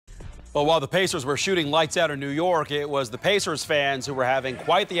Well, while the Pacers were shooting lights out in New York, it was the Pacers fans who were having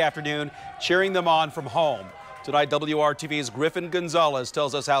quite the afternoon, cheering them on from home. Tonight, WRTV's Griffin Gonzalez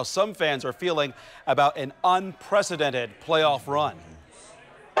tells us how some fans are feeling about an unprecedented playoff run.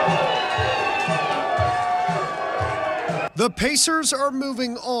 The Pacers are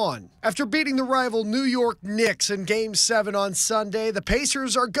moving on. After beating the rival New York Knicks in Game 7 on Sunday, the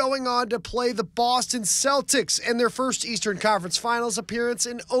Pacers are going on to play the Boston Celtics in their first Eastern Conference Finals appearance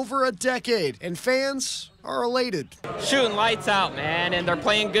in over a decade, and fans are elated. Shooting lights out, man, and they're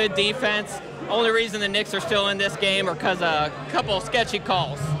playing good defense. Only reason the Knicks are still in this game are because of a couple of sketchy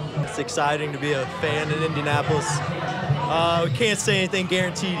calls. It's exciting to be a fan in Indianapolis. We can't say anything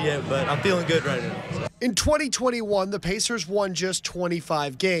guaranteed yet, but I'm feeling good right now. In 2021, the Pacers won just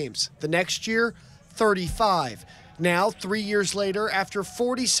 25 games. The next year, 35. Now, 3 years later, after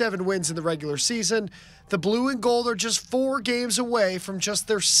 47 wins in the regular season, the blue and gold are just 4 games away from just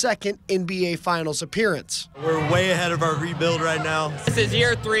their second NBA Finals appearance. We're way ahead of our rebuild right now. This is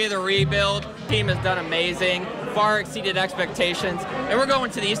year 3 of the rebuild. The team has done amazing, far exceeded expectations, and we're going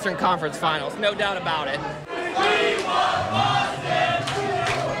to the Eastern Conference Finals, no doubt about it.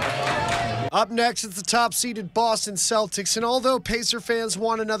 Up next, it's the top-seeded Boston Celtics, and although Pacer fans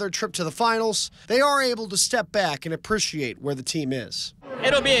want another trip to the finals, they are able to step back and appreciate where the team is.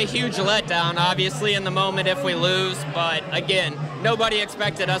 It'll be a huge letdown, obviously, in the moment if we lose, but again, nobody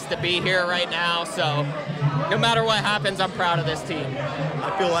expected us to be here right now, so no matter what happens, I'm proud of this team.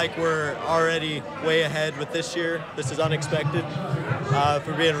 I feel like we're already way ahead with this year. This is unexpected. If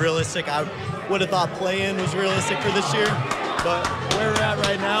we're being realistic, I would have thought play-in was realistic for this year, but where we're at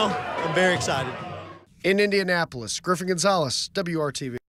right now, I'm very excited. In Indianapolis, Griffin Gonzalez, WRTV.